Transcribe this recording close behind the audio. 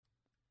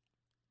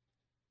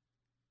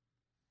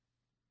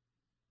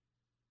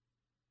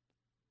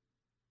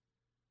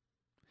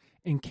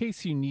In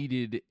case you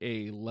needed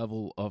a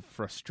level of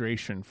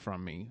frustration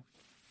from me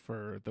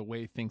for the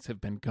way things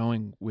have been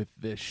going with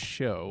this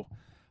show,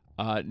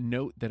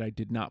 note that I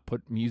did not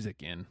put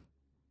music in.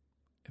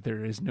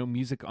 There is no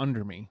music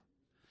under me.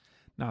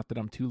 Not that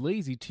I'm too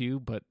lazy to,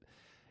 but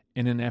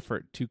in an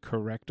effort to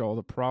correct all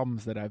the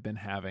problems that I've been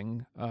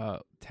having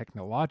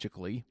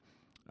technologically,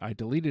 I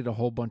deleted a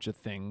whole bunch of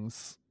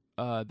things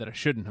that I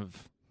shouldn't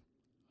have,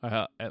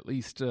 at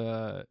least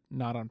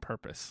not on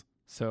purpose.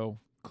 So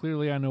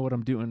clearly I know what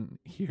I'm doing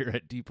here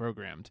at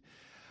Deprogrammed.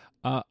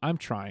 I'm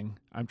trying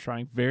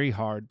very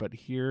hard, but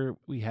here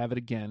we have it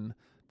again.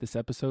 This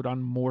episode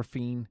on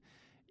morphine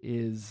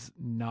is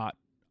not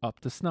up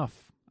to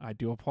snuff. I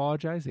do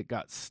apologize. It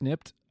got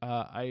snipped.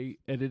 I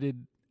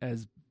edited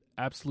as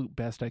absolute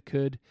best I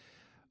could.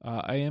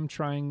 I am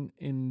trying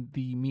in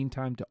the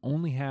meantime to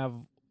only have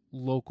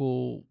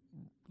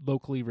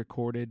locally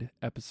recorded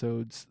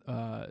episodes,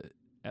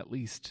 at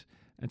least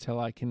until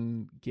I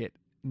can get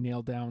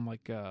nailed down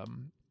like a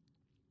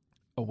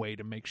way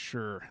to make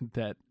sure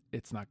that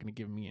it's not going to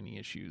give me any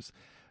issues.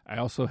 I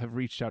also have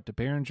reached out to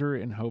Behringer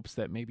in hopes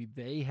that maybe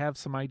they have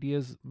some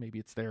ideas. Maybe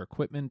it's their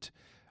equipment.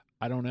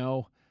 I don't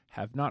know.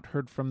 Have not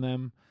heard from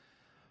them.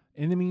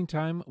 In the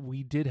meantime,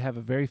 we did have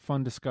a very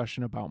fun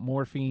discussion about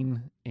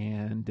morphine,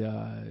 and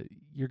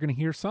you're going to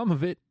hear some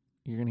of it.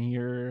 You're going to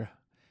hear,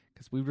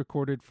 because we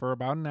recorded for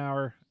about an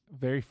hour,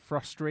 very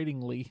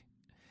frustratingly,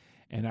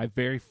 and I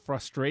very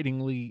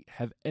frustratingly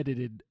have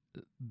edited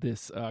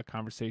this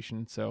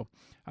conversation. So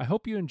I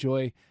hope you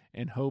enjoy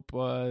and hope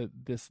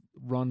this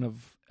run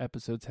of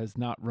episodes has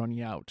not run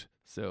you out.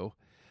 So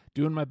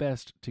doing my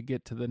best to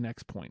get to the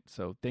next point.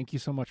 So thank you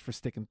so much for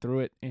sticking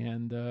through it,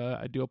 and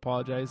I do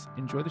apologize.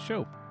 Enjoy the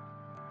show.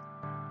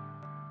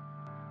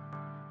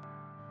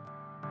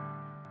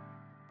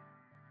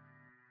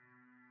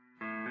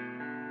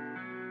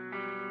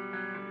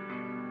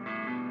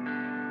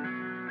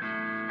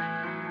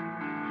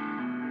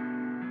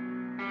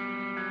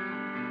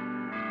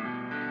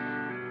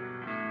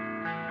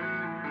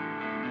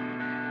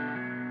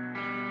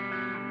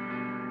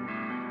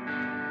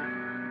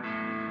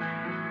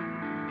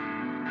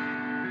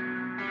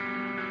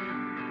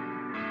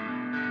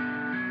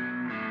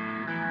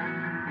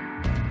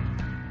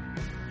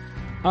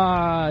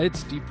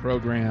 It's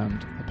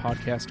Deprogrammed, a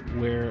podcast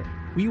where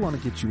we want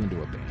to get you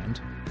into a band,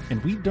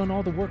 and we've done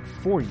all the work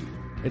for you.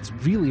 It's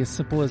really as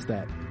simple as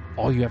that.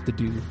 All you have to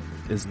do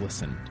is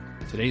listen.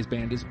 Today's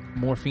band is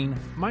Morphine.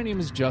 My name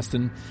is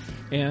Justin,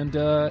 and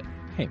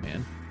hey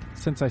man,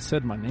 since I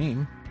said my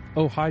name,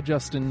 Oh Hi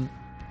Justin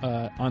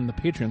on the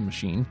Patreon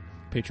machine,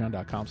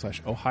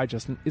 patreon.com/Oh Hi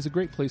Justin is a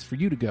great place for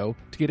you to go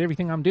to get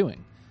everything I'm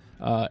doing.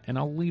 And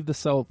I'll leave the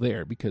cell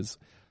there because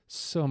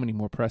so many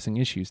more pressing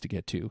issues to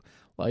get to,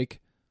 like,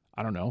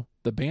 I don't know,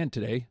 the band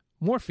today,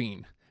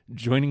 Morphine.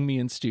 Joining me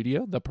in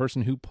studio, the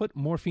person who put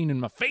morphine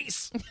in my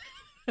face,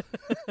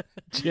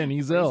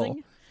 Jenny Zell.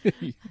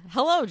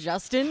 Hello,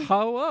 Justin.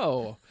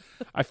 Hello.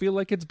 I feel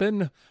like it's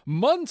been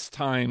months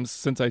times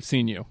since I've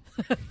seen you.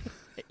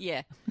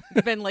 Yeah,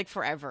 it's been like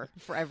forever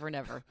and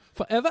ever.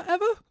 Forever,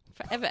 ever?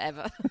 Forever,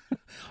 ever.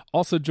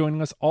 Also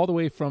joining us all the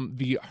way from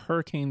the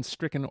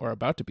hurricane-stricken, or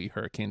about to be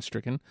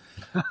hurricane-stricken,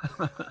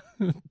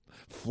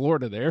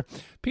 Florida there,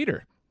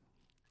 Peter.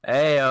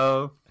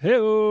 Heyo.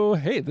 Heyo.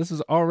 Hey, this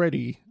is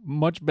already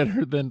much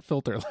better than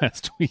Filter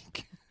last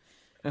week.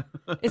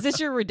 Is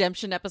this your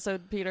redemption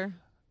episode, Peter?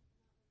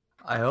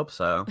 I hope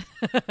so.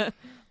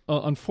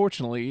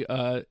 Unfortunately,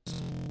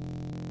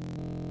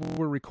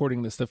 we're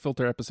recording this. The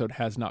Filter episode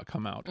has not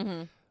come out.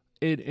 Mm-hmm.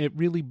 It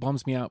really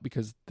bums me out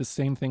because the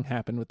same thing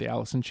happened with the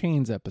Alice in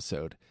Chains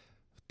episode.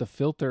 The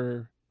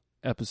Filter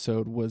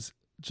episode was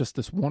just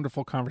this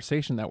wonderful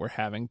conversation that we're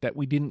having that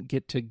we didn't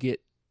get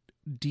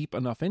deep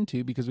enough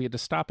into because we had to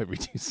stop every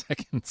 2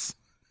 seconds.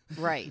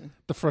 Right.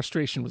 The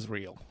frustration was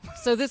real.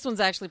 So this one's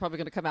actually probably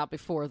going to come out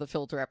before the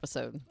Filter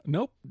episode.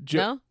 Nope.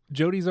 No?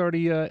 Jody's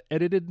already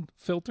edited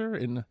Filter,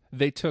 and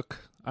they took,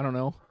 I don't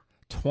know,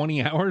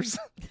 20 hours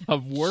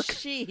of work.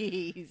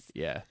 Jeez.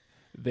 Yeah.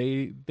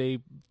 They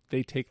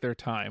take their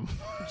time.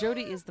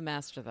 Jody is the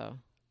master, though.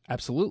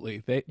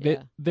 Absolutely.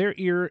 Their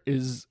ear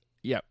is,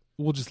 yeah,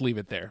 we'll just leave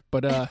it there.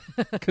 But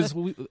because,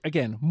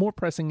 again, more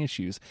pressing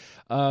issues.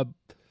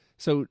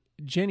 So,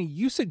 Jenny,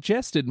 you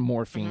suggested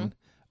morphine,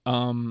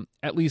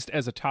 at least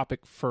as a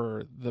topic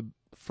for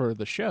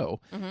the show,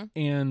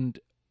 and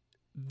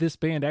this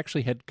band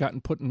actually had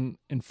gotten put in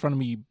front of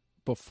me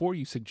before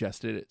you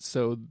suggested it.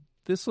 So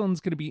this one's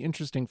going to be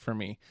interesting for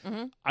me.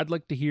 I'd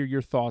like to hear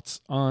your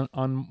thoughts on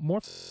them.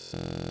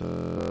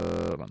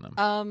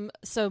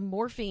 So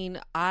Morphine,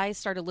 I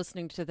started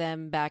listening to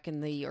them back in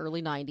the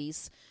early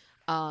 90s.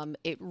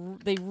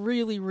 They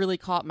really, really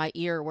caught my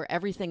ear, where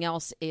everything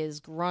else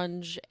is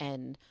grunge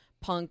and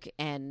punk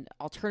and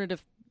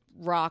alternative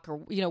rock, or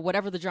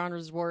whatever the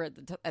genres were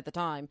at the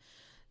time.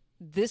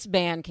 This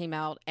band came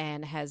out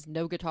and has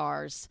no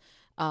guitars.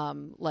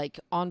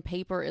 Like on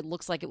paper, it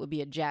looks like it would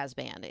be a jazz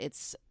band.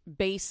 It's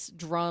bass,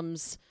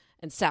 drums,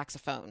 and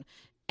saxophone,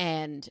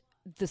 and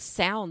the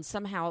sound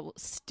somehow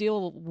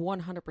still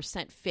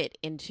 100% fit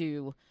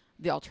into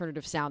the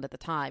alternative sound at the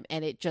time,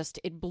 and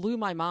it blew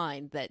my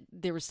mind that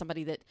there was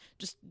somebody that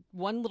just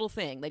one little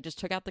thing, they just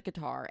took out the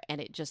guitar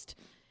and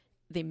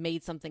they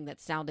made something that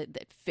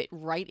fit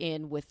right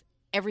in with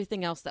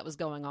everything else that was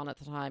going on at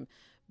the time,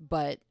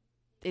 but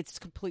it's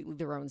completely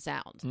their own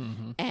sound.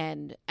 Mm-hmm.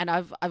 And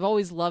I've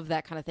always loved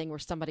that kind of thing where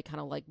somebody kind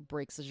of like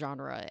breaks the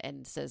genre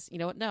and says, you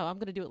know what, no, I'm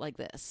going to do it like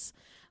this.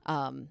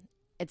 And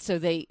so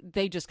they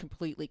just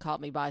completely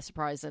caught me by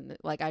surprise, and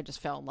like I just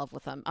fell in love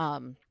with them.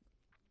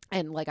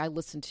 And like I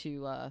listened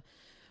to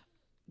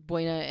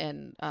Buena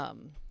and oh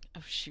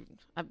shoot,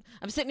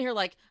 I'm sitting here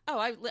like, oh,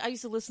 I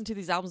used to listen to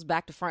these albums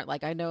back to front,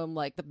 like I know them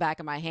like the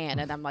back of my hand,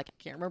 and I'm like, I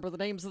can't remember the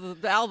names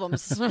of the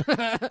albums.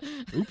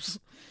 Oops.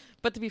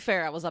 But to be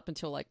fair, I was up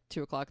until like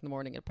 2:00 in the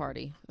morning at a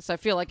party, so I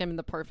feel like I'm in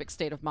the perfect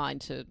state of mind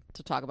to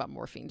talk about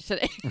Morphine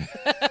today.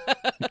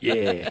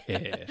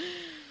 Yeah.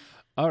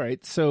 All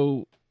right,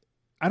 so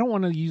I don't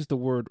want to use the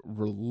word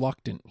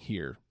reluctant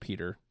here,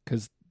 Peter,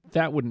 because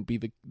that wouldn't be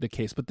the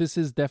case, but this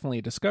is definitely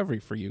a discovery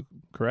for you,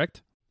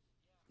 correct?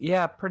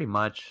 Yeah, pretty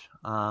much.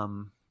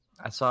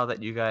 I saw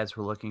that you guys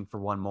were looking for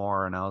one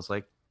more, and I was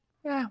like,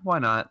 yeah, why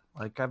not?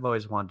 Like, I've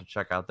always wanted to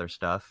check out their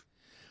stuff.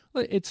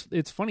 Well,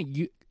 it's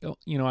funny,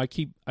 you know, I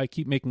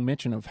keep making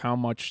mention of how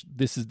much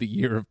this is the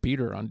year of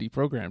Peter on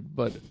Deprogrammed,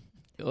 but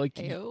like,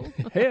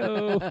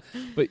 hey-o,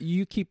 but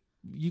you keep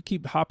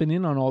hopping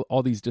in on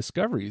all these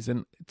discoveries,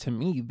 and to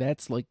me,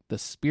 that's like the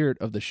spirit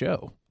of the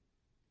show.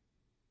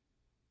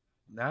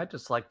 I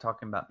just like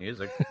talking about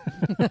music.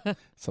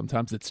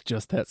 Sometimes it's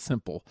just that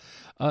simple.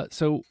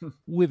 So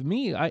with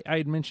me, I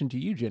had mentioned to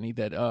you, Jenny,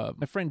 that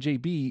my friend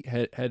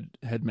JB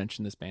had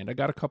mentioned this band. I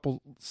got a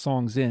couple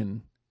songs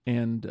in,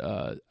 and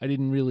I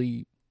didn't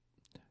really,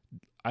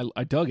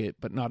 I dug it,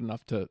 but not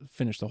enough to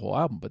finish the whole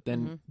album. But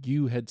then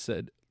you had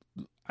said,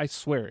 I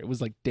swear, it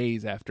was like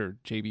days after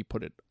JB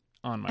put it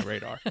on my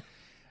radar.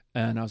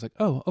 And I was like,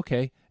 oh,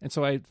 okay. And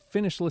so I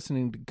finished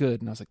listening to Good,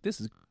 and I was like, this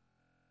is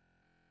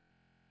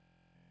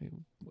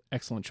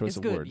excellent choice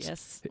of good, words.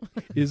 Yes.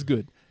 Is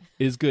good.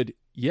 Is good.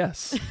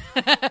 Yes.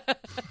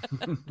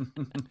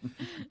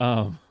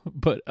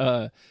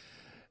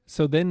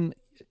 So then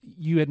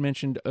you had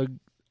mentioned a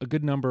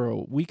good number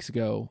of weeks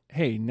ago,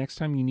 hey, next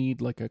time you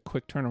need like a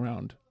quick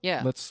turnaround,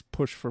 let's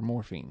push for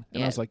Morphine.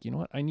 And I was like, you know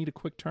what? I need a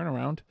quick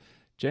turnaround.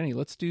 Jenny,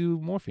 let's do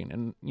Morphine.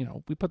 And, you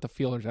know, we put the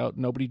feelers out.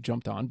 Nobody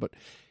jumped on, but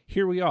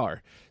here we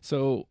are.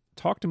 So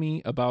talk to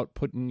me about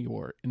putting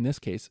your, in this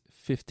case,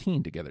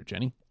 15 together,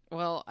 Jenny.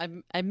 Well,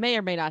 I may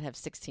or may not have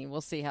 16. We'll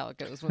see how it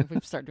goes when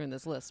we start doing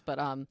this list. But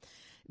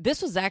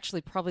this was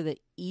actually probably the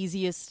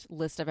easiest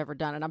list I've ever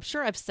done. And I'm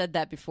sure I've said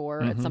that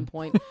before at some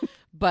point.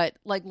 But,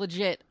 like,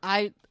 legit,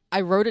 I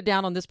wrote it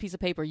down on this piece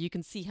of paper. You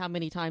can see how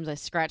many times I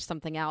scratched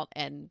something out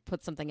and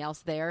put something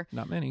else there.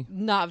 Not many.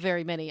 Not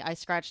very many. I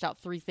scratched out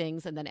 3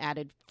 things and then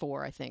added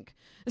 4, I think.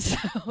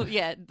 So,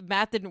 yeah, the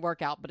math didn't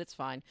work out, but it's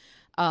fine.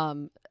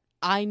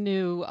 I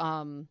knew...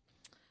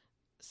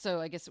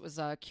 So I guess it was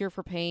Cure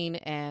for Pain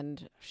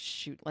and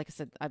shoot, like I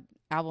said,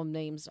 album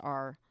names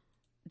are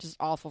just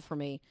awful for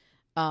me.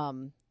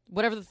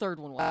 Whatever the third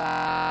one was,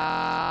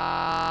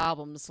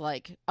 albums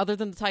like other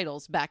than the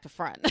titles, back to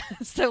front.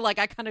 So like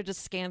I kind of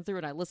just scanned through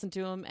and I listened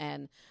to them,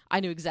 and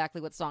I knew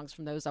exactly what songs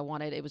from those I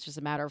wanted. It was just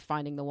a matter of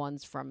finding the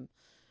ones from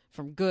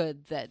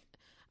Good that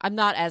I'm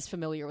not as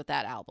familiar with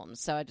that album.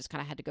 So I just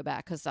kind of had to go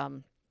back because I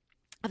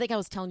think I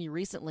was telling you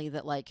recently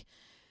that like.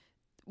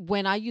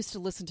 When I used to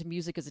listen to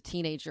music as a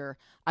teenager,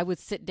 I would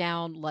sit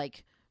down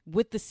like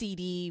with the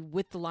CD,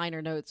 with the liner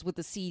notes, with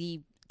the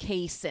CD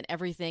case and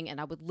everything,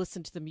 and I would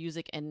listen to the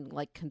music and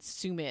like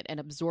consume it and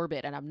absorb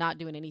it. And I'm not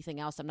doing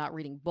anything else. I'm not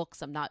reading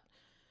books. I'm not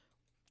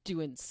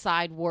doing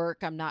side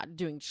work. I'm not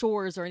doing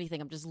chores or anything.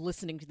 I'm just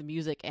listening to the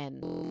music,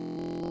 and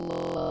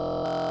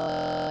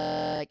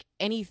like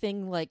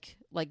anything like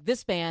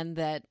this band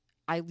that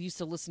I used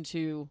to listen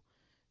to,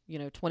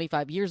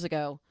 25 years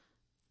ago.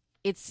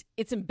 It's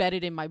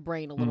embedded in my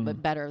brain a little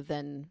bit better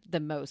than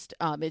most.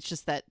 It's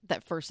just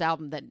that first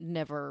album that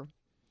never,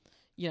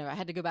 I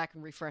had to go back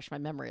and refresh my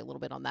memory a little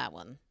bit on that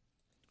one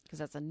because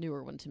that's a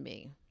newer one to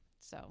me.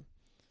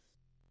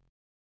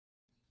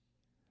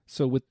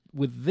 So with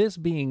this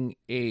being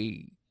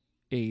a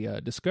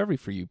discovery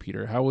for you,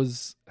 Peter, how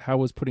was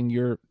putting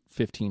your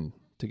 15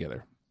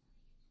 together?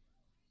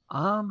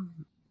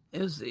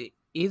 It was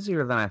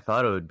easier than I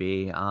thought it would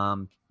be.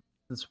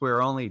 Since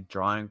we're only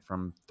drawing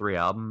from 3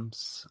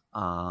 albums,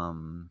 I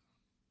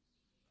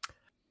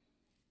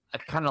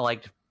kind of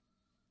liked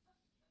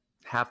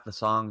half the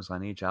songs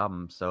on each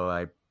album,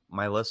 so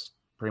my list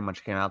pretty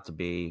much came out to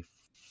be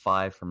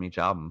 5 from each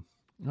album.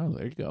 Oh,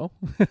 there you go.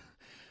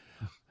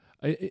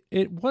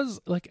 It was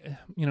like,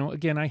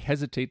 again, I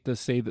hesitate to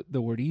say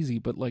the word easy,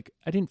 but like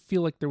I didn't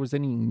feel like there was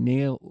any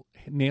nail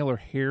or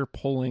hair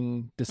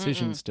pulling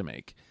decisions to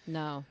make.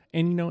 No.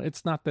 And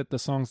it's not that the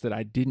songs that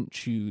I didn't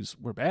choose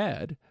were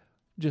bad.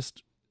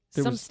 Just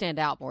some stand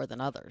out more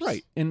than others,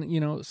 right?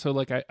 And so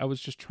like I was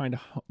just trying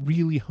to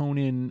really hone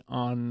in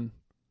on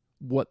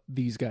what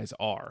these guys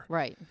are,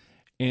 right?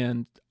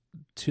 And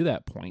to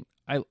that point,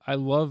 I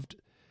loved.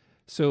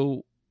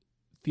 So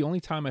the only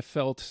time I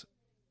felt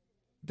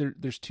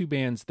there's two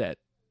bands that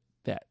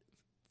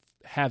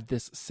have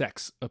this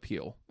sex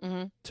appeal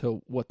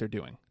to what they're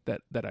doing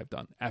that I've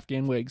done.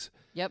 Afghan Wigs.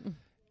 Yep.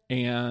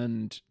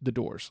 And The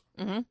Doors.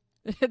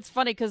 It's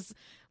funny because,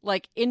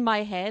 like, in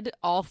my head,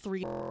 all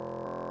three,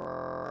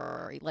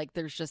 like,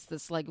 there's just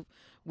this, like,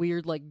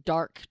 weird, like,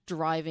 dark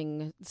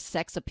driving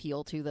sex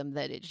appeal to them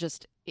that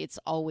it's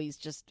always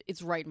just,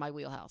 it's right in my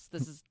wheelhouse.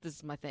 This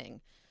is my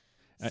thing.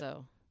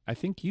 So I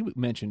think you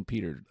mentioned,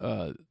 Peter,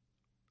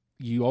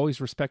 you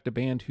always respect a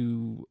band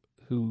who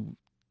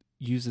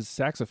uses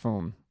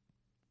saxophone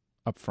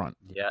up front.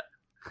 Yeah.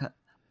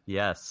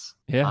 Yes.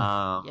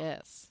 Yeah.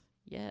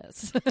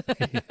 Yes.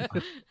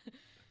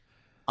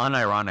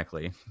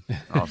 Unironically,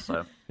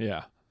 also.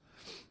 Yeah.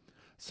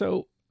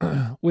 So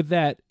with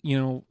that,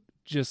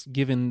 just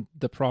given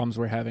the problems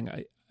we're having,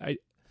 I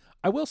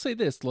will say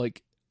this,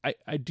 like,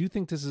 I do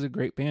think this is a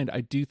great band. I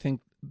do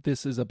think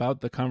this is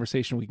about the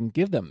conversation we can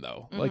give them,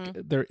 though. Like,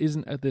 there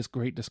isn't this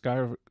great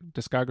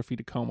discography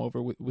to comb over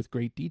with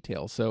great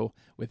detail. So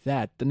with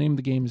that, the name of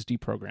the game is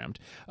Deprogrammed.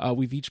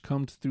 We've each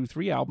combed through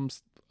 3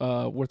 albums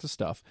worth of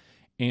stuff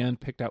and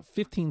picked out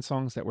 15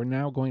 songs that we're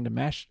now going to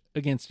mash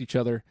against each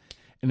other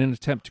in an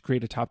attempt to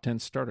create a top 10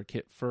 starter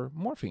kit for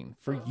Morphine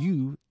for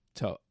you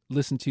to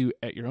listen to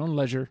at your own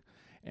leisure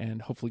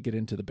and hopefully get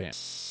into the band.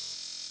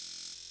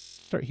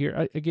 Start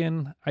here.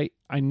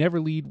 I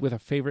never lead with a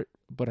favorite,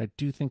 but I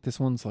do think this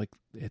one's like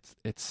it's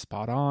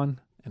spot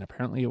on, and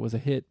apparently it was a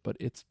hit, but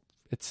it's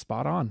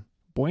spot on.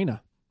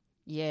 Buena.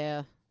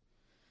 Yeah,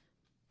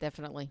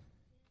 definitely.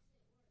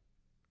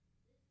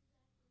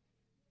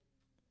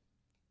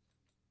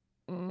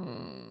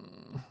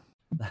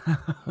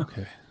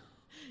 Okay.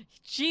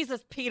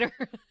 Jesus, Peter.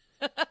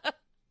 All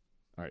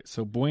right,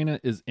 so Buena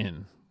is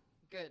in.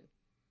 Good.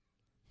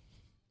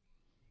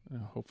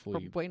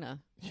 Hopefully. Or Buena.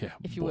 Yeah,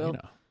 if you Buena. will.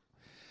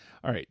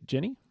 All right,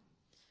 Jenny?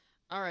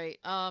 All right.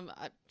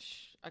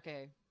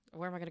 Okay.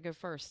 Where am I going to go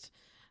first?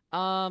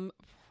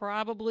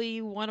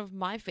 Probably one of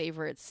my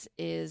favorites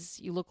is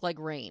You Look Like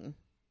Rain.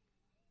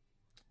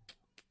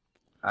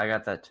 I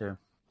got that too.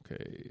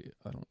 Okay.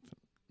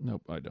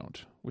 Nope, I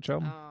don't. Which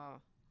album?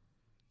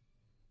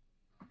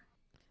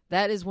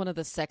 That is one of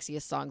the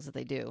sexiest songs that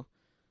they do.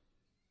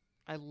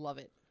 I love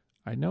it.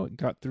 I know it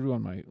got through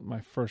on my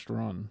first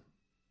run.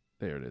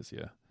 There it is,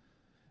 yeah.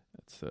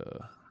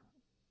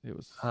 It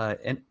was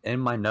in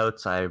my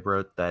notes I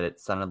wrote that it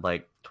sounded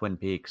like Twin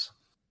Peaks.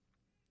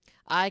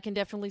 I can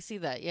definitely see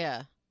that,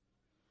 yeah.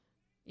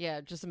 Yeah,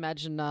 just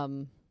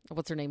imagine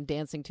what's her name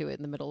dancing to it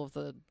in the middle of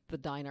the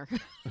diner.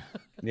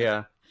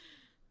 Yeah.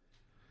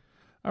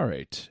 All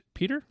right.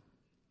 Peter?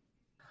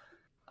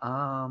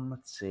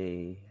 Let's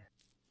see.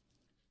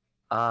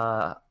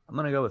 I'm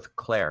gonna go with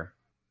Claire.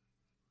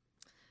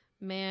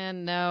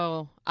 Man,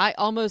 no. I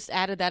almost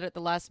added that at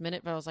the last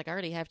minute, but I was like, I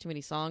already have too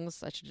many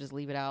songs. I should just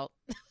leave it out.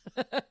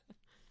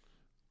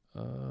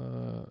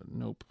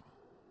 Nope.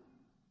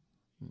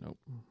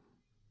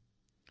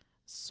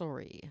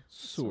 Sorry.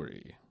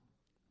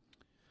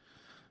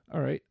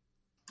 All right.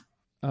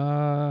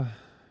 Let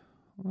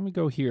me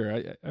go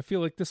here. I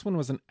feel like this one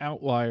was an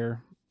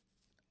outlier,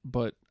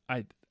 but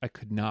I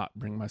could not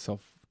bring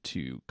myself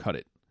to cut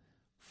it.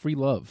 Free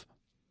Love.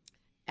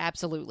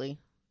 Absolutely.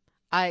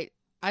 I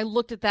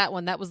looked at that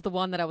one. That was the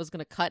one that I was going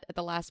to cut at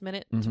the last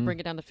minute to bring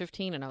it down to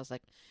 15. And I was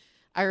like,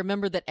 I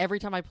remember that every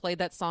time I played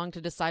that song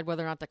to decide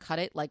whether or not to cut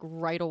it, like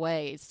right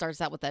away, it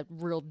starts out with that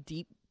real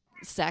deep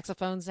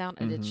saxophone sound.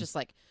 And it's just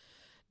like,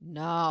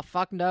 nah,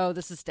 fuck no,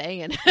 this is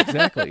staying.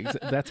 Exactly.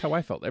 That's how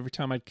I felt. Every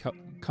time I'd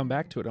come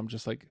back to it, I'm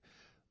just like,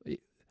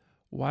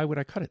 why would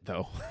I cut it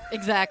though?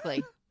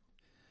 Exactly.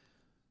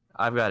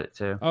 I've got it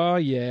too. Oh,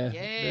 yeah.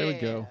 There we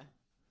go.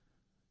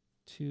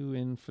 2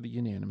 in for the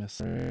unanimous.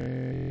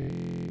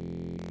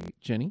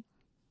 Jenny?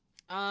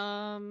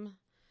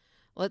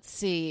 Let's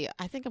see.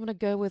 I think I'm going to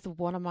go with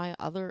one of my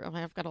other...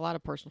 I've got a lot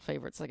of personal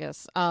favorites, I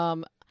guess.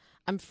 I'm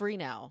Free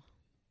Now.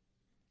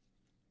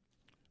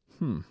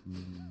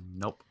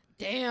 Nope.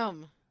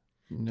 Damn.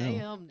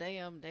 No.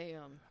 Damn.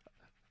 Damn.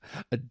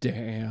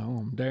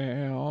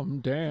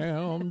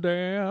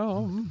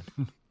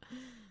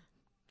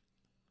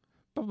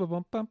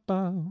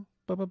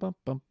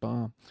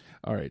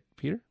 All right,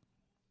 Peter?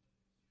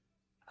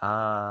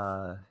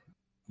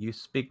 You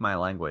Speak My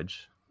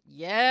Language.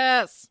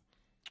 Yes.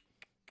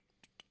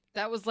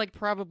 That was like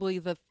probably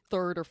the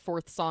 3rd or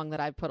 4th song that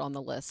I put on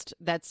the list.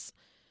 That's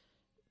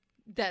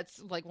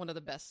like one of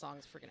the best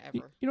songs freaking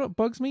ever. You know what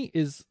bugs me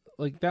is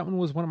like that one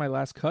was one of my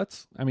last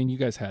cuts. I mean, you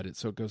guys had it,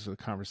 so it goes to the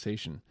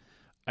conversation.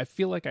 I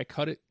feel like I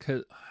cut it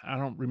because I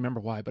don't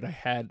remember why, but I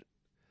had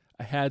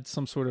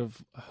some sort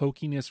of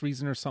hokiness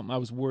reason or something. I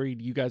was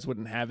worried you guys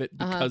wouldn't have it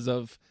because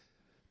of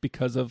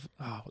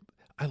oh,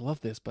 I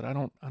love this, but I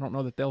don't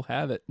know that they'll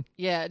have it.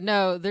 Yeah,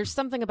 no, there's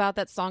something about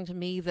that song to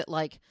me that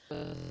like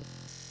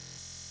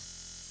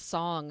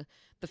song,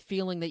 the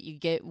feeling that you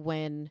get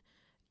when,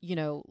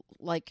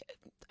 like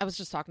I was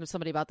just talking to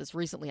somebody about this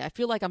recently. I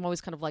feel like I'm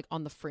always kind of like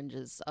on the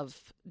fringes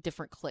of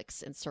different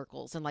cliques and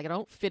circles, and like I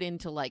don't fit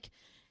into like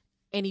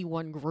any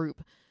one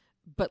group.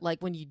 but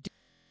like when you do,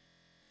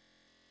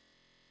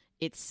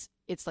 it's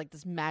like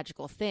this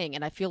magical thing,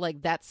 and I feel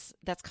like that's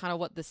kind of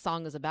what this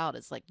song is about.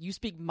 It's like, you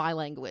speak my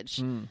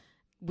language,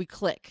 we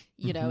click,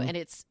 you know, and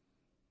it's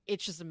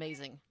just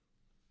amazing.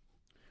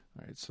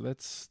 All right, so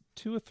that's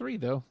 2 of 3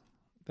 though.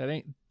 That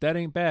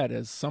ain't bad,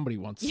 as somebody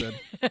once said.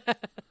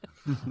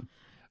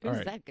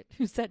 Who's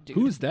that dude?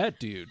 Who's that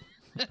dude?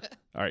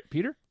 All right,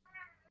 Peter.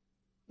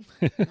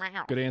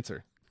 Good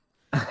answer.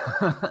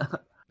 Let's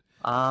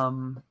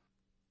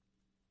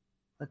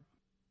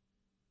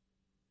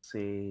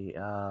see.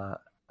 A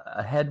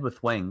Head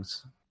with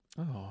Wings.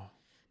 Oh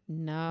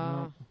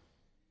No.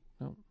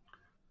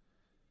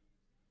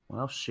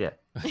 Well, shit.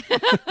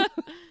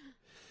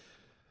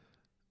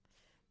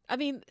 I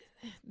mean,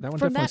 that one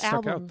from definitely that stuck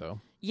album, out though.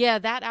 Yeah,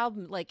 that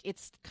album, like,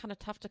 it's kind of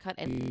tough to cut.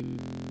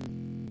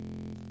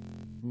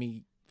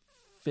 Me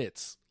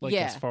fits like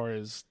Yeah. as far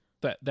as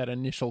that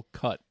initial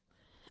cut.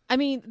 I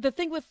mean, the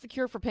thing with The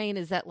Cure for Pain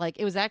is that, like,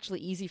 it was actually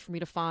easy for me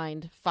to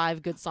find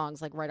 5 good songs,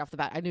 like, right off the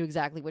bat. I knew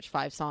exactly which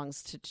 5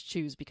 songs to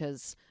choose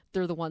because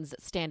they're the ones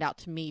that stand out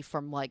to me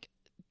from, like,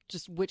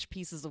 just which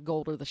pieces of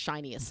gold are the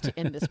shiniest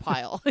in this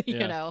pile, you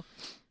Yeah. know? All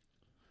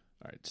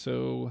right,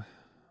 so,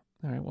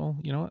 all right, well,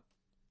 you know what?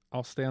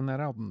 I'll stay on that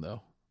album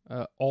though.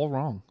 All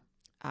Wrong.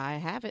 I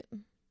have it.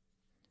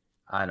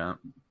 I don't.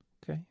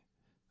 Okay.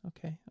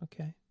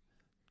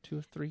 2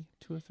 of 3.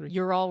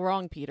 You're all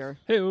wrong, Peter.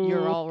 Hey-o.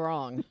 You're all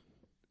wrong.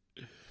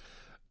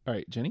 All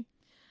right, Jenny.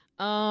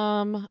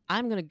 I'm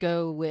gonna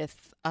go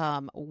with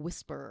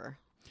Whisper.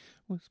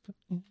 Whisper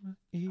in my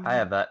ear. I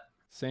have that.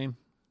 Same.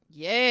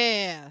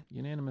 Yeah.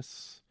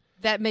 Unanimous.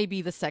 That may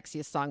be the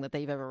sexiest song that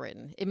they've ever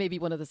written. It may be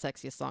one of the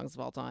sexiest songs of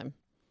all time.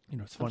 You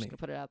know, it's I'm funny. just gonna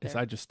put it out Is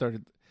there. I just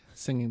started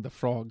singing the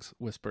Frogs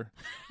Whisper.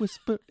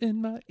 Whisper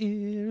in my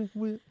ear.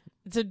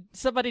 So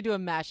somebody do a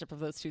mashup of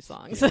those 2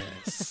 songs.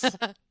 Yes.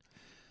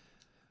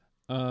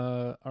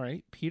 All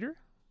right, Peter.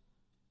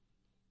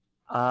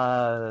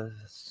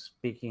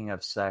 Speaking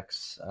of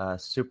sex,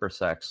 Super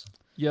Sex.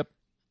 Yep.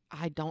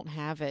 I don't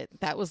have it.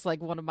 That was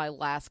like one of my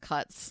last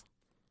cuts.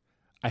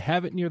 I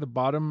have it near the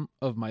bottom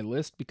of my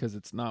list because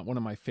it's not one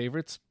of my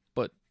favorites,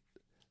 but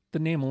the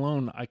name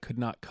alone I could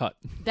not cut.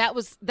 That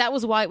was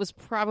why it was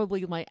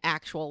probably my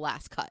actual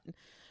last cut,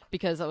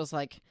 because I was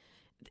like,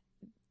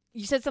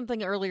 you said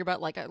something earlier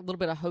about like a little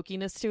bit of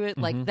hokiness to it.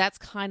 Like that's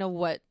kind of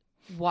why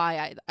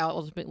I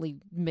ultimately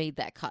made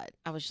that cut.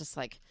 I was just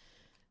like,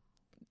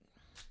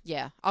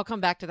 yeah, I'll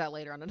come back to that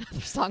later on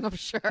another song, I'm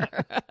sure.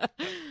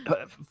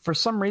 But for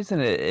some reason,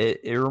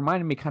 it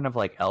reminded me kind of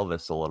like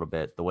Elvis a little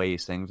bit, the way he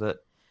sings it.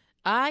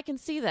 I can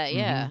see that.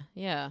 Yeah,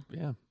 yeah.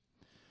 Yeah.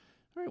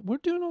 All right, we're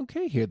doing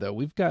okay here though.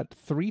 We've got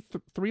three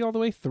all the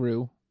way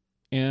through,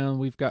 and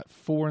we've got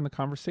 4 in the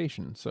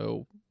conversation.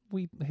 So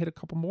we hit a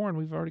couple more, and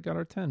we've already got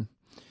our 10.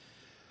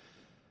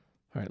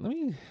 All right, let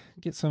me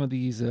get some of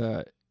these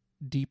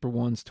deeper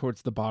ones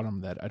towards the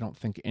bottom that I don't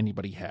think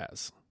anybody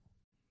has.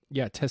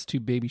 Yeah, Test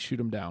Tube Baby, Shoot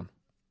 'Em Down.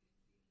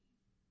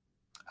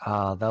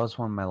 That was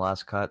one of my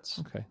last cuts.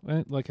 Okay,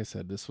 well, like I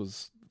said,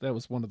 that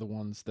was one of the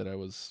ones that I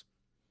was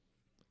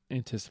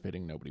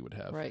anticipating nobody would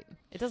have. Right.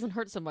 It doesn't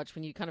hurt so much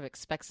when you kind of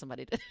expect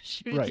somebody to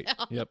shoot Right. it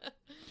down. Yep.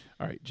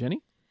 All right,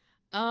 Jenny.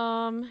 You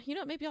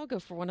know, maybe I'll go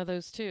for one of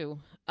those too.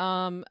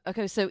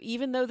 Okay, so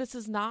even though this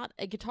is not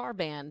a guitar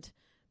band,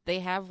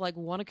 they have like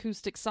one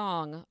acoustic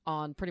song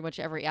on pretty much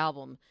every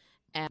album,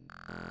 and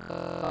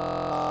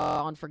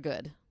On for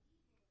Good.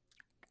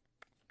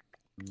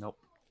 Nope.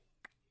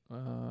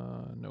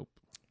 Nope.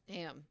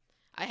 Damn.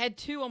 I had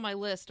 2 on my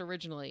list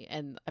originally,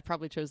 and I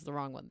probably chose the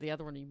wrong one. The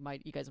other one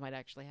you guys might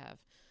actually have.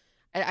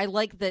 I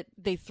like that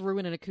they threw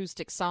in an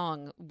acoustic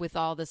song with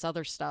all this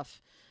other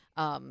stuff.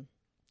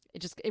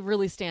 It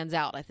really stands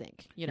out, I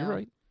think. You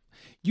know?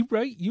 You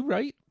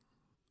right.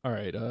 All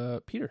right,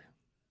 Peter.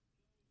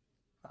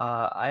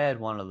 I had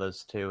one of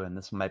those too, and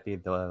this might be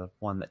the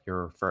one that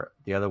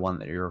the other one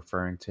that you're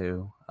referring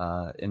to.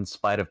 In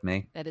Spite of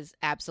Me. That is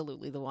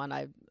absolutely the one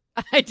I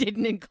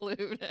didn't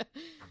include.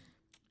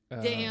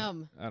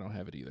 Damn. I don't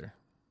have it either.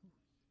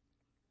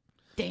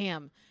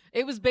 Damn.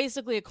 It was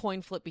basically a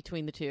coin flip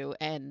between the 2,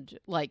 and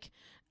like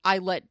I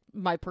let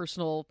my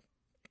personal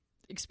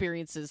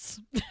experiences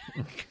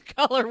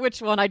color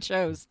which one I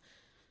chose.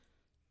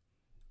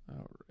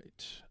 All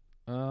right.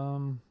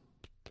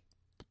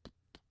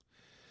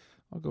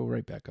 I'll go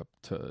right back up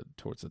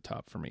towards the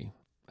top for me.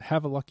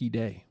 Have a Lucky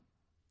Day.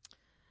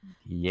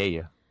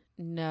 Yeah.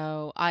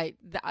 No, I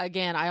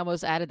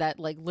almost added that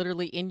like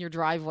literally in your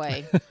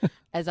driveway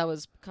as I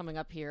was coming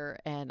up here,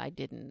 and I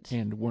didn't.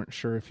 And weren't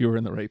sure if you were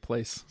in the right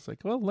place. It's like,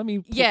 well, let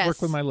me Yes.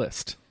 work with my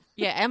list.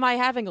 Yeah, am I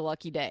having a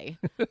lucky day?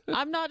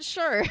 I'm not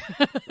sure.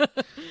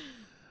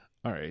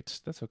 All right,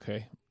 that's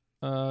okay.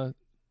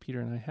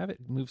 Peter and I have it.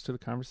 Moves to the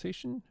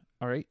conversation.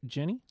 All right,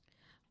 Jenny.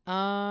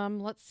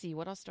 Let's see.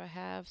 What else do I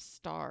have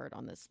starred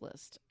on this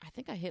list? I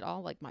think I hit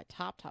all like my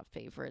top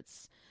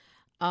favorites.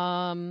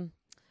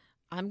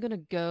 I'm going to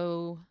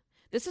go.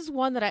 This is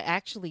one that I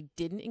actually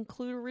didn't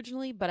include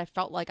originally, but I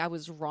felt like I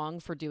was wrong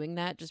for doing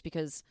that just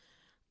because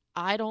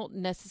I don't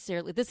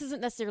necessarily. This isn't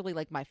necessarily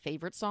like my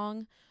favorite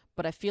song,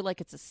 but I feel like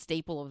it's a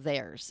staple of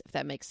theirs, if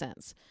that makes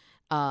sense.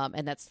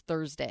 And that's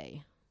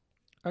Thursday.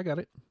 I got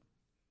it.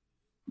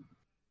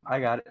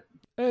 I got it.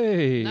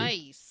 Hey.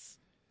 Nice.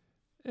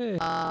 Hey.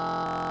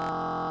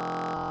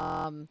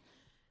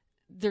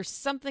 There's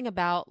something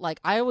about, like,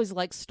 I always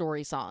like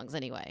story songs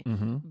anyway.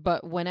 Mm-hmm.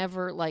 But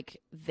whenever,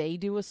 like, they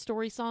do a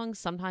story song,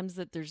 sometimes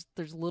that there's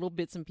little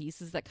bits and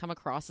pieces that come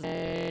across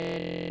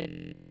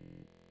as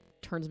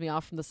turns me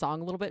off from the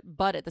song a little bit.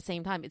 But at the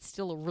same time, it's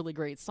still a really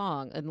great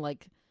song. And,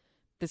 like,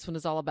 this one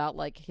is all about,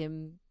 like,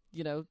 him,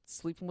 you know,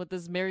 sleeping with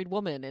this married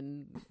woman.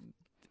 And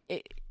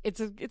it's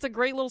a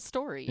great little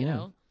story, you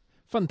know?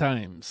 Fun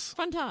times.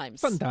 Fun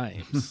times. Fun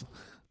times.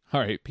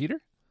 All right,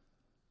 Peter?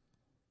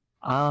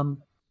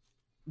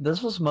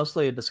 This was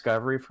mostly a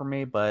discovery for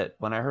me, but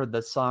when I heard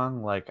this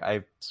song, like,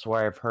 I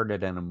swear I've heard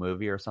it in a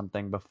movie or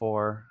something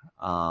before.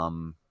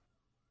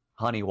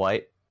 Honey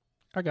White.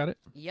 I got it.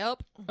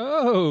 Yep.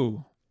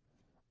 Oh.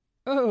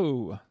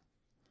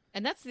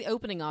 And that's the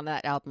opening on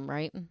that album,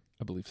 right?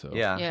 I believe so.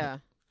 Yeah. Yeah.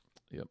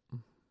 Yep.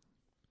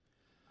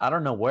 I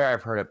don't know where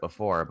I've heard it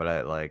before, but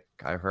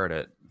I've heard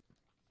it.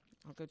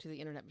 I'll go to the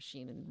internet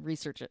machine and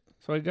research it.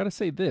 So I got to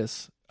say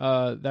this.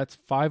 That's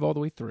 5 all the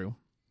way through.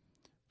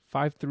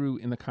 5 through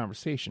in the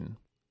conversation.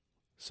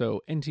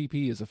 So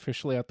NTP is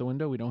officially out the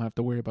window. We don't have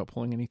to worry about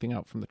pulling anything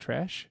out from the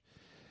trash.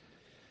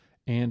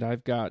 And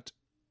I've got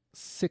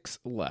 6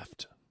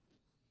 left.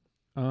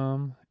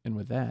 And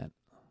with that,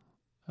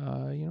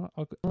 you know,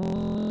 I'll go.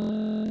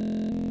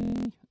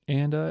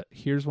 And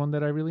here's one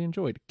that I really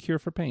enjoyed. Cure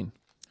for Pain.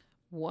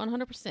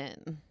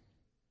 100%.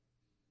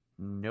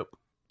 Nope.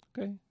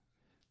 Okay.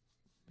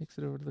 Makes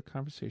it over to the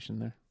conversation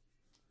there.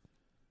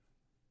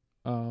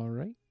 All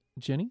right.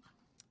 Jenny?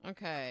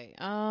 Okay.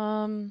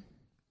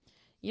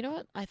 You know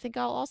what? I think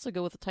I'll also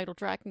go with the title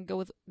track and go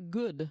with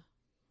Good.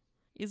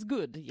 Is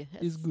good. Yes.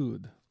 Is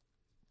good.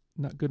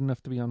 Not good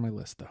enough to be on my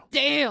list, though.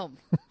 Damn.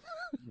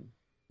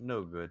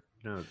 No good.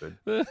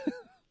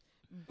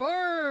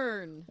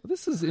 Burn.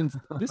 This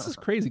is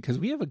crazy because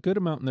we have a good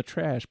amount in the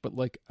trash, but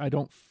like I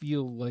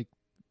feel like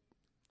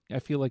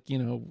you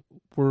know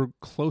we're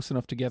close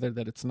enough together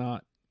that it's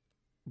not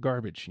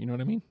garbage. You know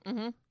what I mean?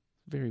 Mm-hmm.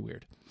 Very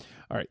weird.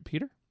 All right,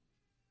 Peter.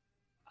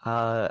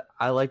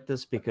 I like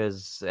this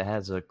because it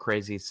has a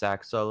crazy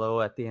sax solo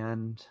at the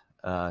end.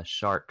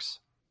 Sharks.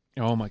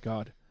 Oh my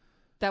God.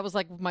 That was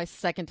like my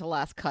second to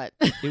last cut.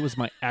 It was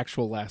my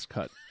actual last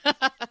cut.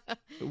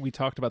 We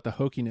talked about the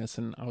hokiness,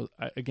 and I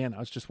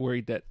was just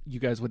worried that you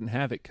guys wouldn't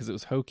have it because it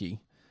was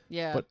hokey.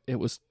 Yeah. But it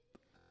was.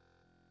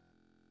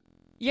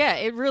 Yeah,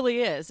 it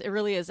really is. It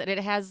really is, and it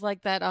has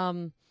like that.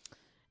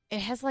 It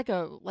has like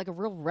a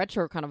real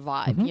retro kind of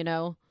vibe, Mm-hmm. you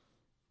know.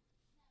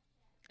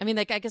 I mean,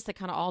 like I guess they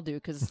kind of all do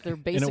because they're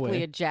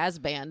basically a jazz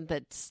band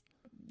that's,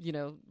 you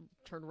know,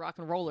 turned rock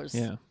and rollers.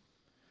 Yeah.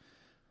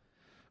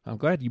 I'm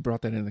glad you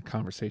brought that into the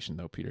conversation,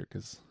 though, Peter,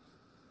 because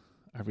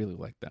I really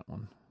like that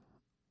one.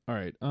 All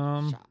right.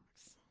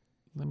 Shocks.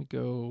 Let me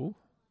go.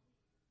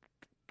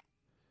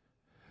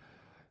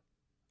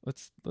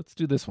 Let's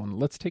do this one.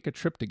 Let's take a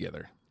trip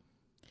together.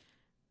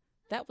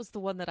 That was the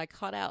one that I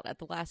caught out at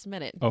the last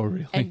minute. Oh,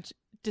 really? And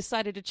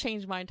decided to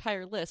change my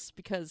entire list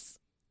because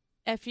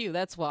F you,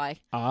 that's why.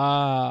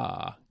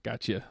 Ah,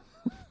 gotcha.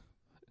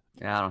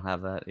 Yeah, I don't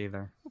have that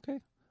either. Okay.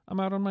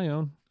 I'm out on my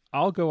own.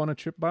 I'll go on a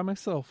trip by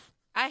myself.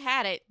 I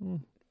had it.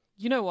 Mm.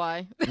 You know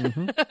why.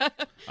 Mm-hmm.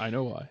 I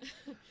know why.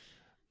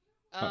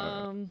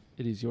 Um.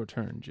 It is your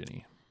turn,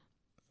 Jenny.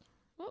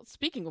 Well,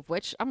 speaking of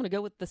which, I'm going to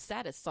go with the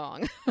saddest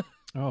song.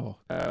 Oh.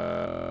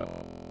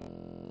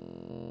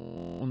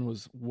 One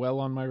was well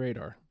on my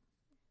radar.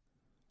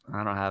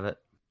 I don't have it.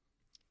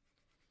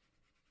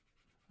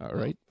 All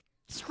right.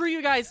 Screw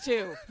you guys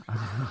too.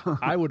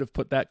 I would have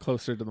put that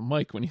closer to the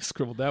mic when you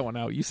scribbled that one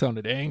out. You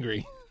sounded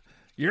angry.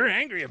 You're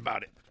angry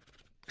about it.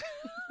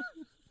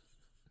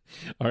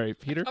 All right,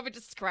 Peter. Probably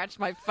just scratch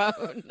my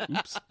phone.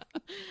 Oops.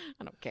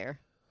 I don't care.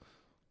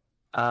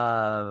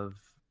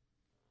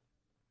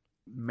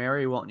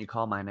 Mary, won't you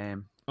call my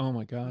name? Oh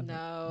my God. No.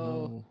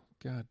 Oh,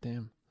 God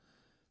damn.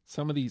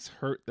 Some of these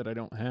hurt that I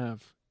don't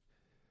have.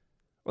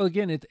 Well,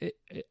 again,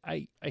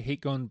 I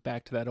hate going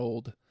back to that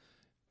old.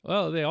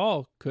 Well, they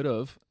all could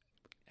have.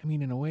 I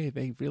mean, in a way,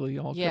 they really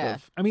all could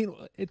have. I mean,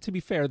 to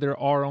be fair, there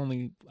are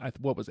only,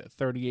 what was it,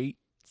 38?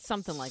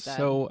 Something like that.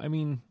 So, I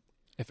mean,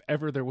 if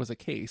ever there was a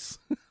case.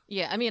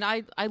 Yeah, I mean,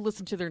 I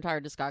listened to their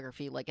entire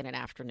discography like in an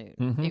afternoon.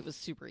 Mhm. It was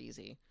super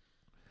easy.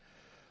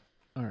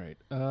 All right.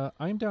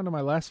 I'm down to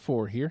my last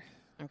 4 here.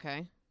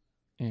 Okay.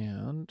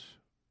 And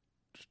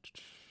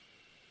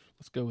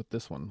let's go with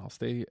this one. I'll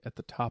stay at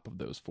the top of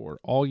those 4.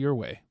 All Your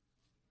Way.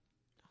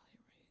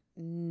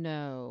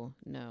 No.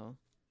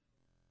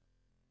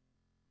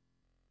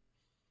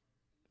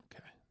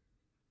 Okay.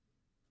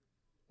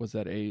 Was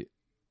that a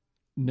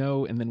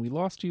no and then we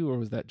lost you, or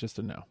was that just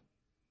a no?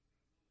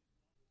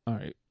 All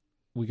right.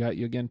 We got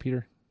you again,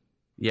 Peter?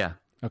 Yeah.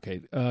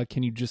 Okay.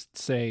 Can you just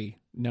say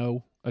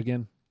no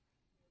again?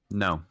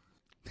 No.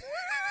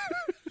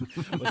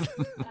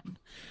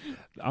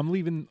 I'm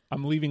leaving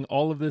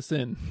all of this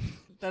in.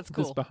 That's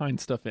This cool. behind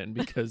stuff in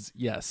because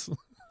yes.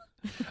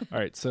 All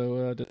right,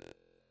 so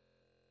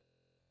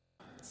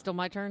Still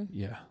my turn?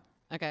 yeah.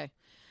 Okay.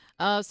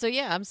 So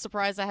yeah, I'm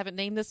surprised I haven't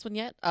named this one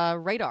yet.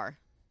 Radar.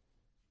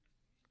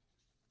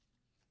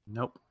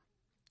 Nope.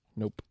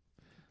 Nope.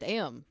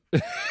 Damn.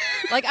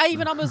 Like, I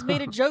even almost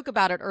made a joke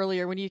about it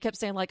earlier when you kept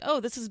saying, like, oh,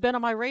 this has been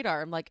on my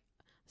radar. I'm like,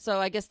 so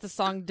I guess the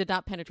song did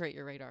not penetrate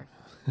your radar.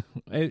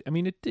 I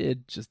mean, it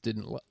did, just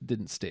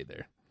didn't stay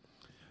there.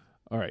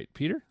 All right,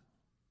 Peter?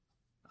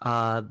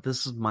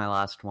 This is my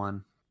last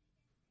one.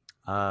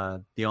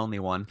 The only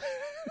one.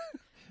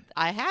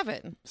 I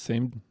haven't.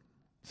 Same.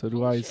 So do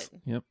Holy I. shit.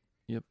 Yep.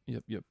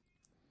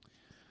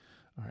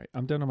 All right,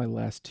 I'm down on my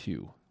last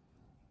two.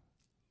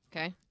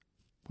 Okay.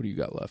 What do you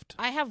got left?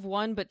 I have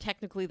one, but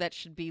technically that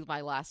should be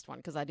my last one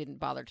because I didn't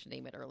bother to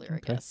name it earlier,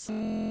 Okay. I guess.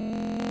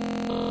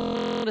 I'm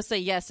going to say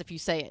yes if you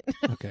say it.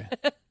 Okay.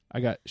 I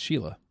got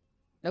Sheila.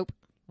 Nope.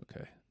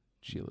 Okay.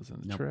 Sheila's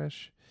in the Nope.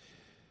 trash.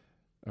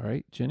 All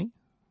right, Jenny?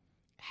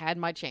 Had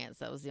my chance.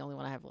 That was the only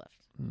one I have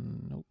left.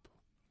 Nope.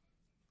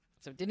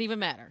 So it didn't even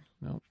matter.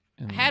 Nope.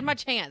 And I had my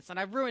chance, and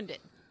I ruined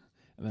it.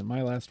 And then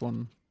my last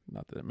one,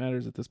 not that it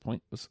matters at this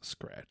point, was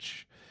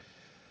Scratch.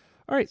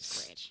 All right.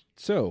 Scratch.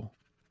 So,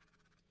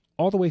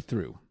 all the way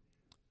through.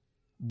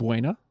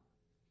 Buena,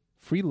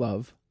 Free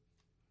Love,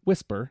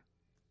 Whisper,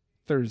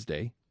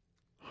 Thursday,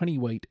 Honey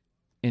White,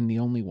 and The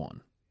Only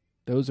One.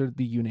 Those are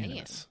the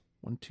unanimous.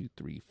 1, 2,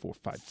 3, 4,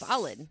 5.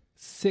 Solid.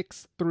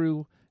 6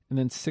 through, and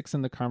then 6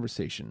 in the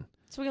conversation.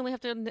 So we only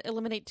have to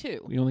eliminate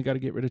 2. We only got to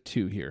get rid of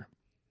 2 here.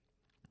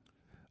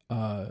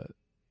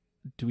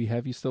 Do we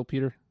have you still,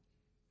 Peter?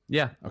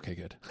 Yeah. Okay,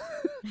 good.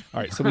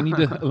 All right, so we need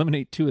to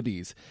eliminate 2 of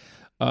these.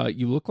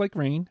 You Look Like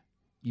Rain,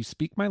 You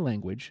Speak My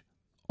Language,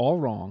 All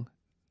Wrong,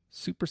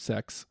 Super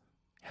Sex,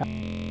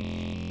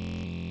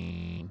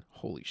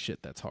 Holy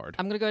shit, that's hard.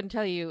 I'm going to go ahead and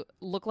tell you,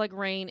 Look Like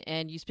Rain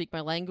and You Speak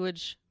My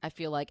Language, I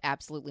feel like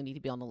absolutely need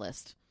to be on the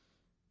list.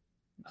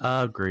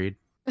 Agreed.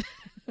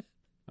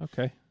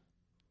 Okay.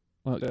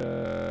 Well,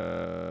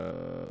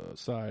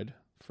 side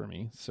for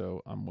me,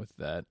 so I'm with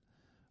that.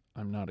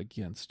 I'm not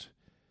against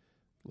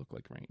Look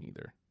Like Rain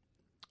either.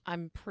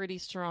 I'm pretty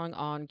strong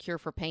on Cure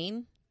for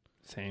Pain.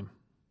 Same.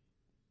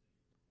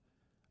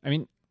 I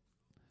mean,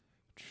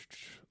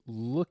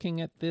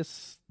 looking at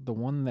this, the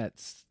one that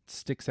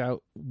sticks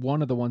out,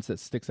 one of the ones that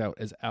sticks out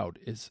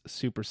is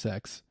Super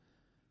Sex.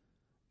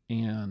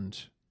 And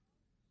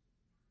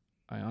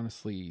I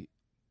honestly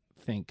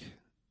think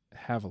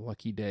Have a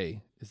Lucky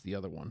Day is the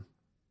other one,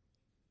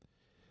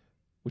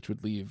 which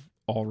would leave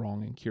All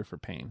Wrong and Cure for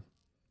Pain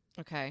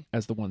Okay.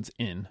 as the ones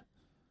in.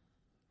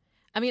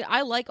 I mean,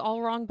 I like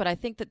All Wrong, but I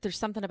think that there's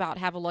something about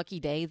Have a Lucky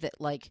Day that,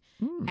 like,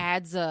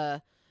 adds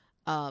a,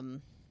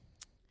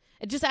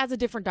 it just adds a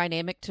different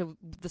dynamic to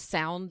the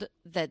sound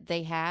that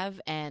they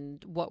have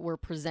and what we're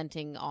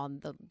presenting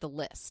on the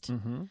list.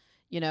 Mm-hmm.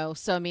 You know?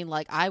 So, I mean,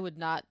 like, I would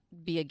not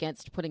be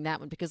against putting that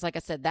one because, like I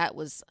said,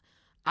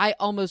 I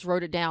almost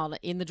wrote it down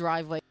in the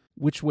driveway.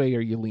 Which way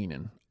are you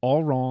leaning?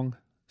 All Wrong,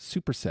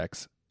 Super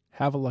Sex,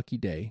 Have a Lucky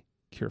Day,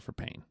 Cure for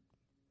Pain.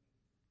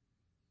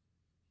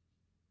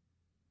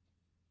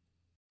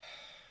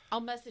 I'll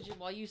message him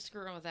while you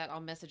screw on with that.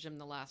 I'll message him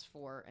the last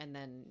 4, and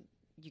then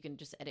you can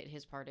just edit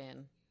his part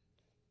in.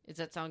 Does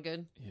that sound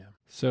good? Yeah.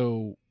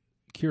 So,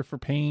 Cure for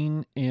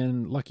Pain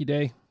and Lucky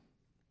Day.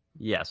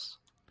 Yes.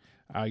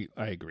 I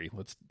agree.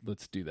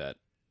 Let's do that.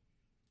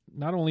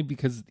 Not only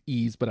because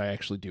ease, but I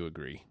actually do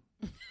agree.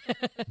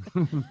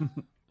 All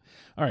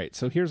right.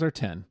 So here's our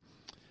 10: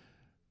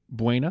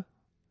 Buena,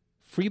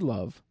 Free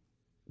Love,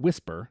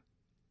 Whisper,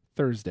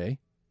 Thursday,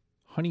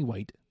 Honey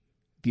White,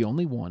 The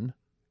Only One,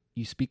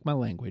 You Speak My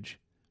Language,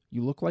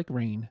 You Look Like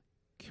Rain,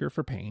 Cure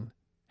for Pain,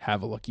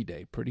 Have a Lucky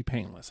Day. Pretty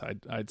painless,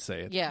 I'd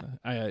say it. Yeah.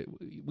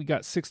 We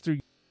got 6 through.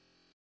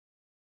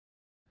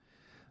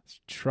 Let's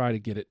try to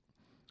get it.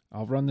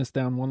 I'll run this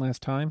down one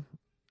last time.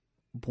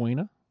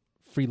 Buena,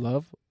 Free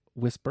Love,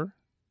 Whisper,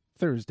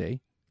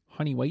 Thursday,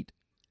 Honey White,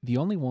 The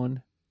Only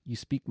One, You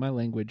Speak My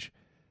Language,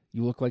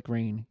 You Look Like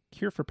Rain,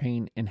 Cure for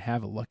Pain, and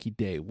Have a Lucky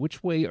Day.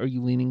 Which way are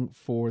you leaning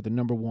for the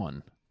number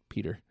 1,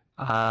 Peter?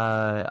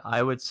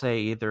 I would say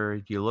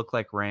either You Look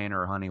Like Rain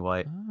or Honey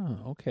White.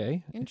 Oh,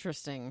 okay.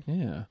 Interesting.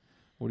 Yeah.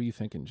 What are you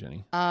thinking,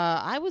 Jenny?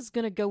 I was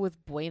gonna go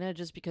with Buena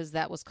just because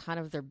that was kind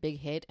of their big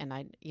hit, and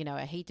I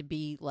hate to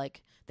be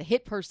like the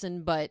hit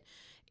person, but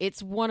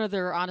it's one of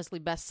their honestly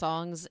best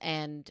songs,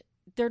 and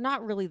they're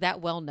not really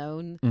that well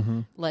known.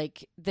 Mm-hmm.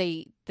 Like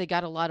they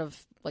got a lot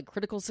of like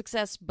critical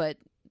success, but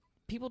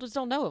people just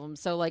don't know of them.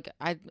 So like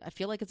I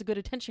feel like it's a good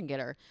attention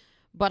getter.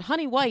 But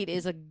Honey White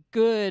is a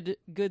good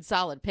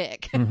solid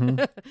pick. Mm-hmm.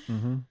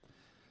 Mm-hmm.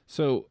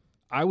 So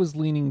I was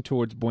leaning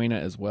towards Buena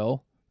as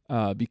well,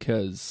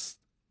 because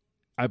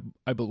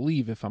I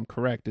believe, if I'm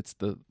correct, it's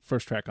the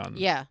first track on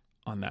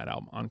that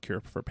album, on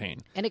Cure for Pain.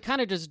 And it kind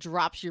of just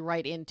drops you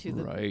right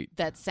into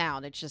that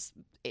sound. It just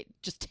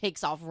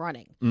takes off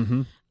running.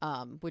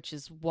 Mm-hmm. Which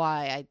is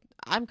why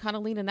I'm kind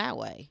of leaning that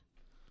way.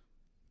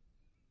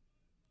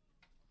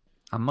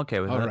 I'm okay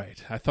with All it.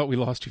 right. I thought we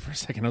lost you for a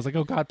second. I was like,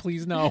 oh, God,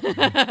 please no. Please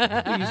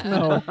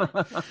no.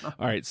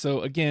 All right.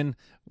 So, again,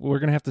 we're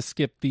going to have to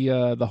skip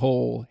the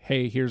whole,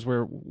 hey, here's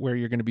where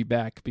you're going to be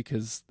back,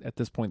 because at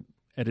this point,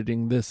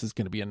 editing this is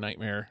going to be a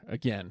nightmare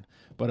again.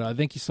 But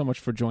thank you so much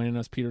for joining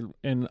us, Peter.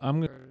 And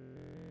All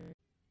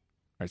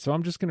right. So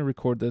I'm just going to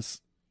record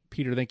this.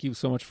 Peter, thank you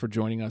so much for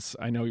joining us.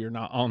 I know you're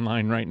not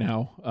online right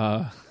now.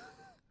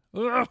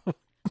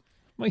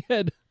 My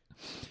head.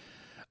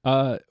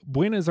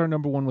 Buena is our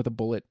number one with a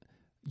bullet.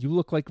 You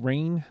Look Like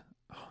Rain.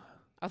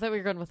 I thought we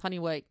were going with Honey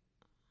White.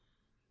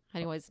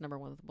 Honey White's number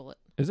one with a bullet.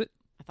 Is it?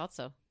 I thought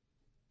so.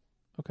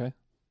 Okay.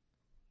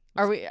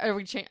 Are we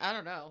changing? I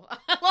don't know.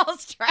 I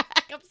lost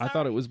track. I'm sorry. I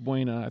thought it was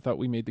Buena. I thought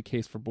we made the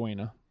case for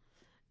Buena.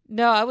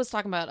 No, I was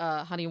talking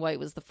about Honey White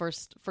was the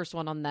first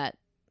one on that.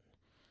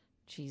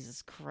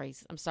 Jesus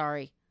Christ. I'm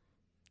sorry.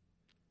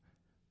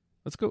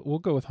 Let's go. We'll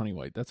go with Honey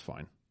White. That's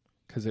fine,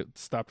 because it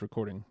stopped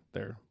recording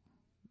there.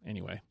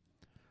 Anyway,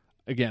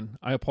 again,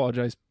 I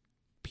apologize,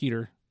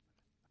 Peter.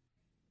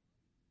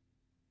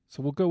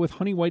 So we'll go with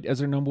Honey White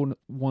as our number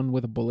one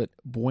with a bullet.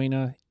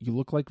 Buena, You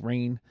Look Like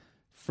Rain,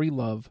 Free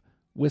Love,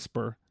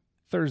 Whisper,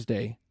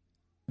 Thursday,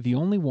 The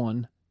Only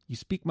One, You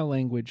Speak My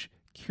Language,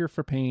 Cure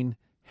for Pain,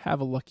 Have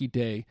a Lucky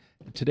Day.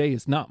 And today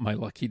is not my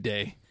lucky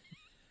day,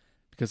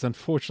 because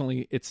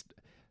unfortunately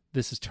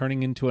this is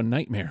turning into a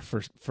nightmare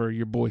for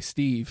your boy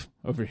Steve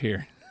over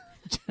here.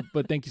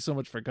 But thank you so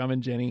much for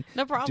coming, Jenny.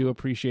 No problem. Do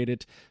appreciate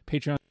it.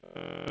 Patreon.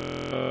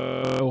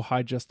 Oh,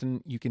 hi,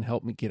 Justin. You can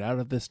help me get out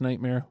of this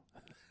nightmare,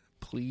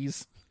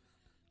 please.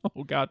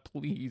 Oh God,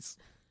 please.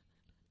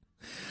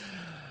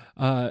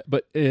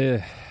 But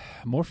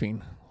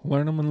Morphine,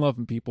 learn them and love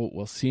them, people.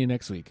 We'll see you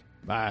next week.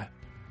 Bye.